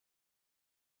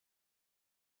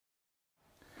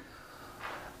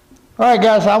All right,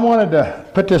 guys, I wanted to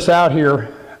put this out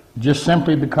here just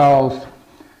simply because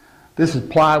this is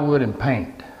plywood and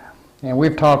paint. And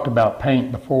we've talked about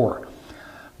paint before.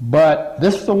 But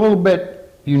this is a little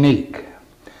bit unique.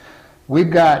 We've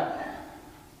got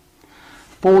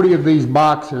 40 of these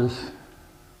boxes,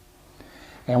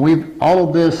 and all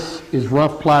of this is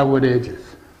rough plywood edges.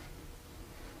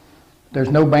 There's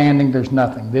no banding, there's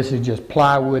nothing. This is just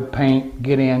plywood, paint,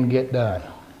 get in, get done.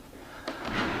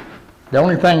 The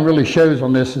only thing really shows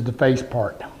on this is the face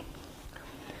part.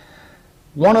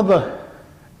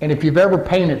 And if you've ever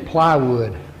painted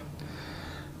plywood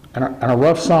and a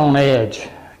rough sawn edge,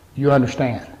 you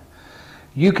understand.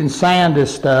 You can sand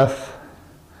this stuff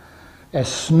as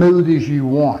smooth as you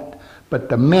want, but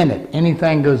the minute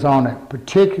anything goes on it,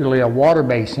 particularly a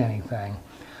water-based anything,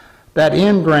 that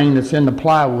end grain that's in the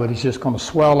plywood is just going to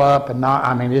swell up and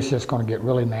it's just going to get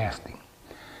really nasty.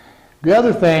 The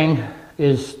other thing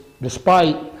is,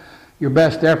 despite your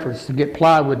best efforts to get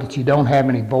plywood that you don't have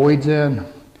any voids in,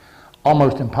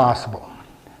 almost impossible.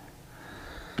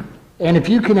 And if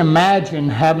you can imagine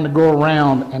having to go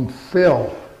around and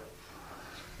fill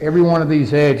every one of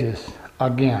these edges,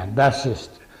 again, that's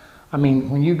just,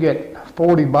 when you get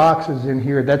 40 boxes in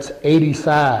here, that's 80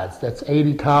 sides, that's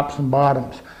 80 tops and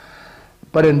bottoms.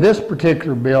 But in this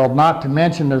particular build, not to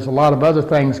mention there's a lot of other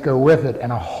things go with it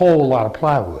and a whole lot of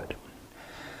plywood.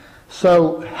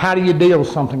 So how do you deal with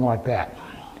something like that?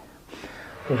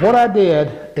 Well, what I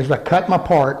did is I cut my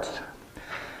parts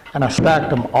and I stacked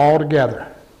them all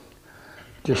together.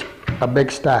 Just a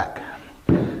big stack.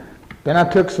 Then I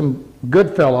took some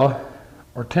good fella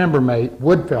or Timbermate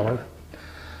wood filler,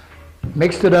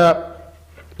 mixed it up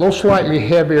a little slightly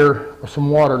heavier with some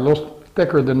water, a little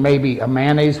thicker than maybe a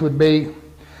mayonnaise would be.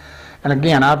 And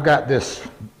again, I've got this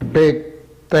big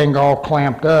thing all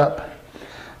clamped up,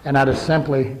 and I just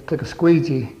simply took a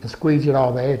squeegee and squeegeed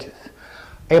all the edges.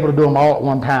 Able to do them all at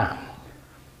one time.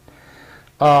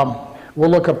 We'll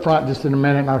look up front just in a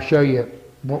minute and I'll show you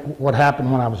what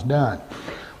happened when I was done.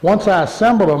 Once I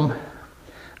assembled them,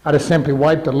 I just simply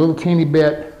wiped a little teeny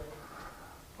bit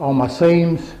on my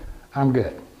seams. I'm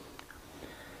good.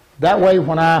 That way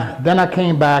then I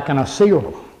came back and I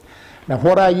sealed them. Now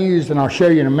what I used, and I'll show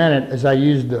you in a minute, is I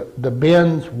used the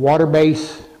Ben's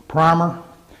water-based primer,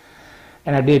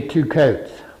 and I did 2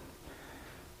 coats.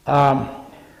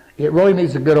 It really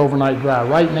needs a good overnight dry.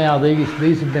 Right now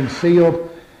these have been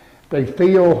sealed. They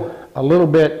feel a little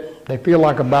bit, they feel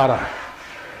like about a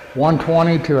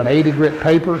 120 to an 80 grit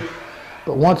paper,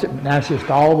 but that's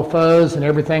just all the fuzz and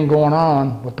everything going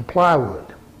on with the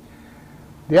plywood.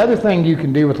 The other thing you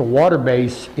can do with a water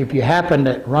base, if you happen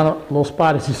to run a little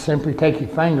spot, is just simply take your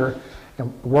finger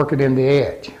and work it in the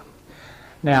edge.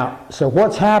 Now, so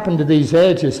what's happened to these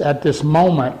edges at this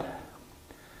moment,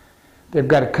 they've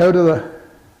got a coat of the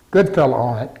good fella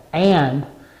on it, and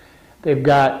they've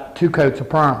got 2 coats of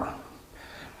primer.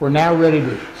 We're now ready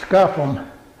to scuff them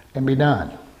and be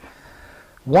done.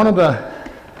 We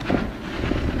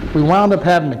wound up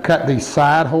having to cut these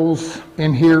side holes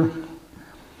in here,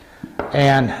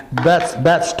 and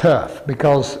that's tough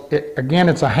because, again,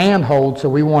 it's a hand hold, so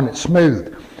we want it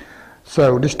smooth.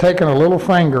 So just taking a little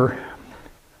finger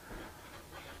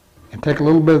and take a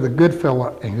little bit of the good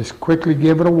fella and just quickly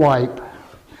give it a wipe.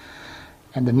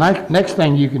 And the next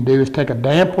thing you can do is take a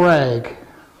damp rag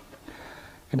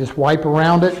and just wipe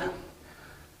around it.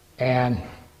 And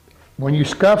when you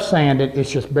scuff sand it, it's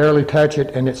just barely touch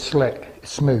it and it's slick,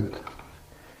 it's smooth.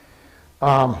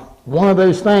 One of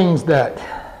those things that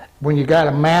when you got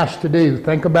a mass to do,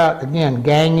 think about, again,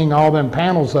 ganging all them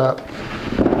panels up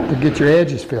to get your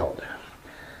edges filled.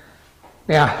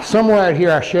 Now, somewhere out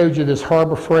here I showed you this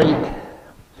Harbor Freight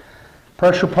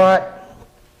pressure pot.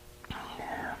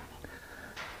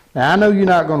 Now, I know you're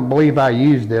not going to believe I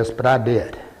used this, but I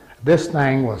did. This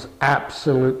thing was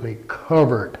absolutely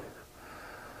covered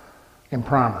in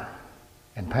primer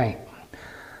and paint.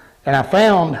 And I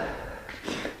found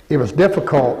it was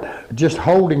difficult just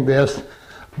holding this,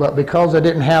 but because I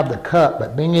didn't have the cup,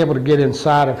 but being able to get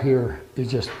inside of here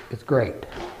is it's great.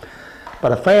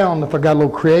 But I found if I got a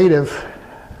little creative,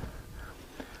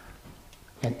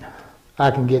 and I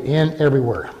can get in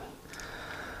everywhere.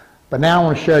 But now I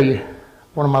want to show you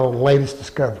one of my latest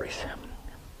discoveries.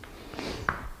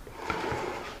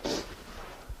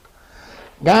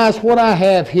 Guys, what I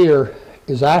have here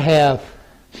is well,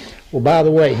 by the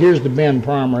way, here's the Ben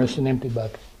primer. It's an empty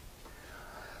bucket.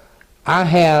 I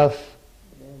have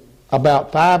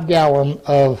about 5 gallons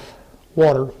of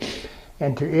water,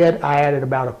 and to it I added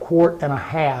about 1.5 quarts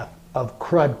of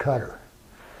crud cutter.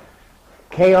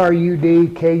 K-R-U-D-K-U-T-T-E-R.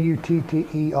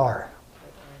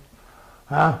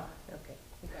 Huh?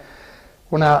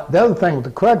 Well, now, the other thing with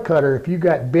the crud cutter, if you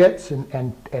got bits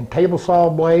and table saw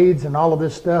blades and all of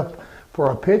this stuff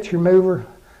for a pitch remover,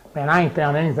 man, I ain't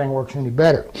found anything works any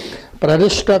better. But I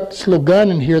just stuck this little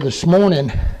gun in here this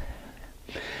morning,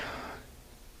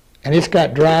 and it's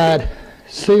got dried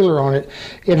sealer on it.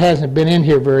 It hasn't been in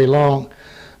here very long,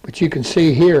 but you can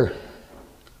see here.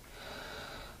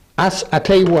 I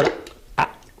tell you what,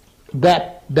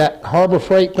 that Harbor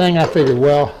Freight thing, I figured,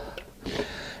 well,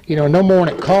 you know, no more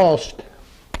than it cost.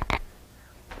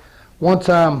 Once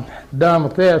I'm done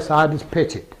with this, I just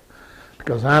pitch it,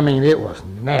 because I mean it was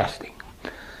nasty.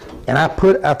 And I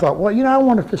thought, well, you know, I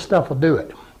wonder if this stuff will do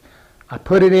it. I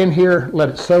put it in here, let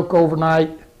it soak overnight.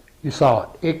 You saw it.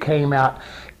 It came out.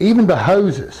 Even the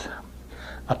hoses.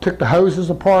 I took the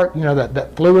hoses apart, you know,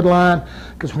 that fluid line,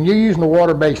 because when you're using a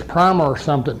water-based primer or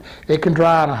something, it can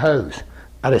dry on a hose.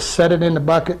 I just set it in the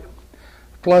bucket,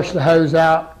 flush the hose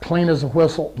out, clean as a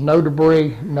whistle, no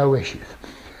debris, no issues.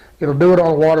 It'll do it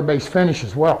on a water-based finish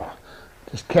as well.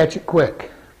 Just catch it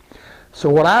quick. So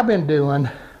what I've been doing,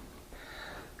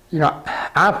 you know,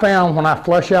 I found when I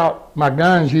flush out my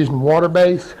guns using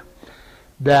water-based,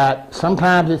 that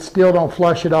sometimes it still don't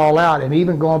flush it all out, and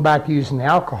even going back using the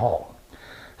alcohol.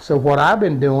 So what I've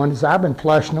been doing is I've been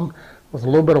flushing them with a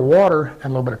little bit of water and a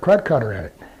little bit of crud cutter in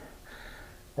it.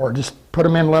 Or just put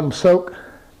them in and let them soak.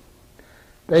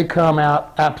 They come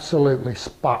out absolutely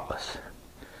spotless.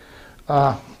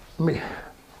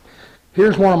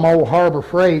 Here's one of my old Harbor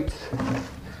Freights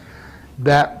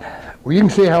that, well, you can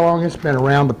see how long it's been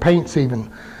around. The paint's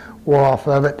even wore off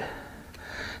of it.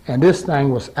 And this thing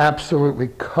was absolutely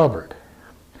covered.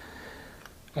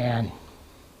 And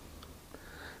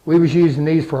we was using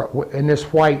these in this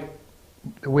white.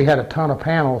 We had a ton of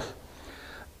panels,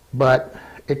 but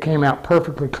it came out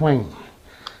perfectly clean.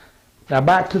 Now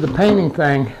back to the painting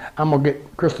thing. I'm going to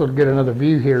get Crystal to get another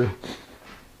view here.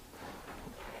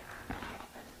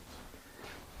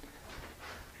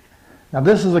 Now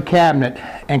this is a cabinet,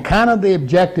 and kind of the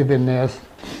objective in this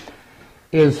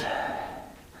is,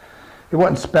 it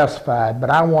wasn't specified, but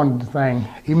I wanted the thing,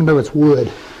 even though it's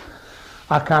wood,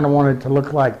 I kind of wanted it to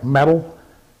look like metal,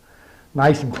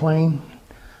 nice and clean.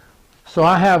 So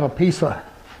I have a piece of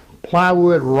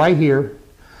plywood right here.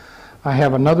 I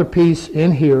have another piece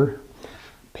in here,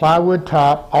 plywood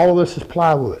top. All of this is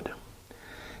plywood.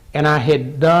 And I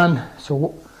had done,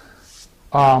 so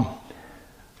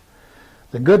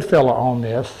the good fella on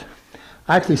this,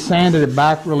 I actually sanded it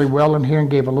back really well in here and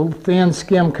gave a little thin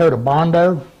skim coat of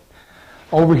Bondo.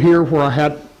 Over here where I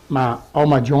had all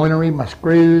my joinery, my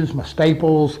screws, my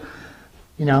staples,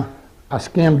 you know, I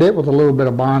skimmed it with a little bit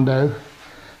of Bondo,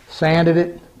 sanded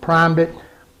it, primed it.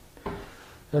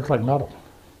 Looks like metal.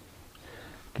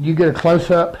 Can you get a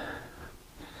close-up?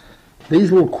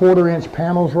 These little 1/4-inch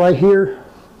panels right here,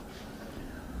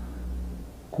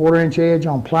 1/4-inch edge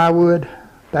on plywood,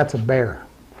 that's a bear.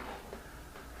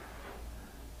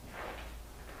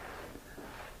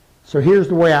 So here's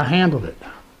the way I handled it.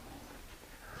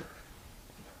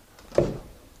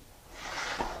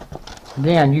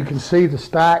 Again, you can see the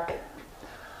stack.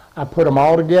 I put them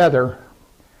all together,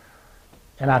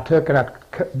 and I took it.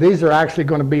 These are actually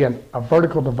going to be a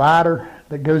vertical divider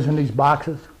that goes in these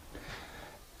boxes.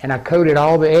 And I coated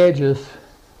all the edges,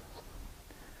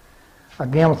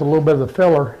 again with a little bit of the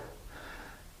filler,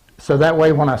 so that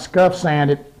way when I scuff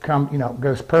sand it,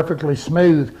 goes perfectly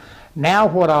smooth. Now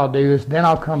what I'll do is then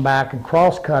I'll come back and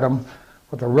cross cut them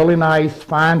with a really nice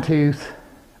fine tooth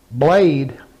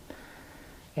blade,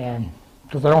 and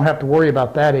because I don't have to worry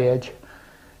about that edge,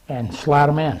 and slide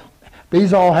them in.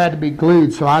 These all had to be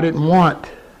glued, so I didn't want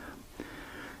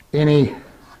any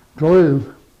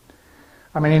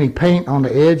any paint on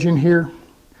the edge in here.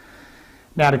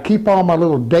 Now to keep all my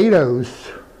little dados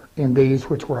in these,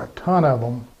 which were a ton of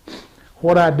them,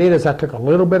 what I did is I took a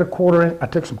little bit of I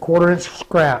took some 1/4-inch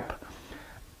scrap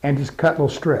and just cut little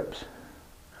strips.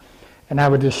 And I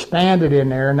would just stand it in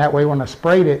there, and that way when I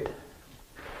sprayed it,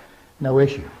 no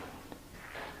issue.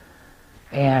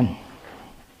 And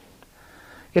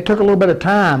it took a little bit of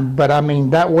time, but I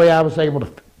mean, that way I was able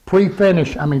to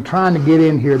pre-finish. I mean, trying to get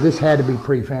in here, this had to be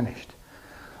pre-finished.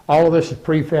 All of this is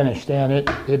pre-finished, and it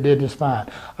did just fine.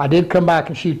 I did come back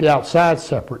and shoot the outside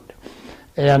separate.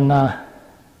 And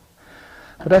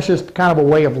but that's just kind of a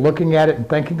way of looking at it and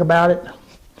thinking about it.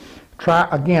 Try,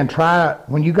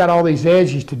 when you got all these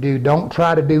edges to do, don't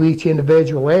try to do each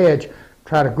individual edge.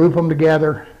 Try to group them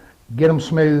together, get them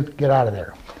smooth, get out of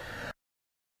there.